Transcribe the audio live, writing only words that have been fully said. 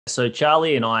So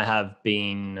Charlie and I have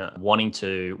been wanting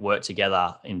to work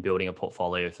together in building a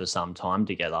portfolio for some time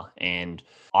together. And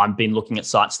I've been looking at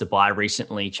sites to buy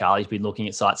recently. Charlie's been looking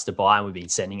at sites to buy, and we've been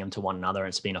sending them to one another.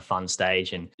 It's been a fun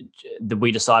stage. And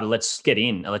we decided, let's get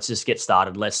in, let's just get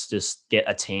started. Let's just get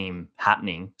a team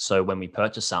happening. So when we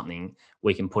purchase something,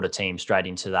 we can put a team straight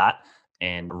into that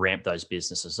and ramp those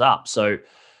businesses up. So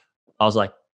I was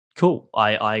like, cool,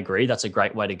 I agree. That's a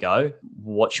great way to go.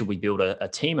 What should we build a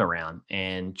team around?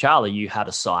 And Charlie, you had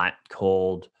a site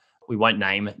called, we won't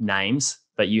name names,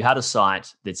 but you had a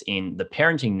site that's in the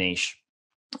parenting niche.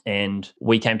 And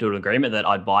we came to an agreement that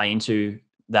I'd buy into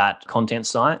that content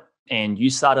site. And you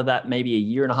started that maybe a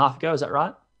year and a half ago. Is that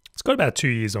right? It's got about 2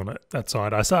 years on it, that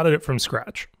site. I started it from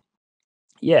scratch.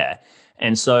 Yeah.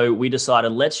 And so we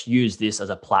decided, let's use this as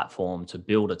a platform to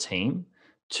build a team,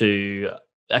 to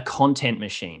a content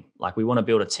machine. Like, we want to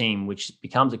build a team which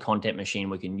becomes a content machine.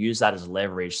 We can use that as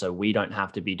leverage, so we don't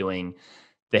have to be doing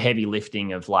the heavy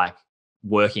lifting of like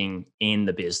working in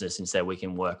the business. Instead, we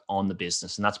can work on the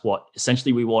business. And that's what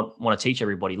essentially we want to teach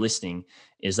everybody listening,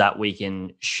 is that we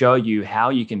can show you how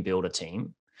you can build a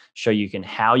team, show you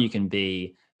how you can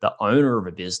be the owner of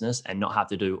a business and not have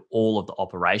to do all of the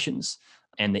operations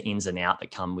and the ins and out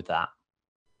that come with that.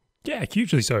 Yeah,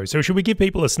 hugely so. So should we give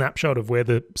people a snapshot of where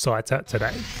the site's at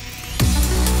today?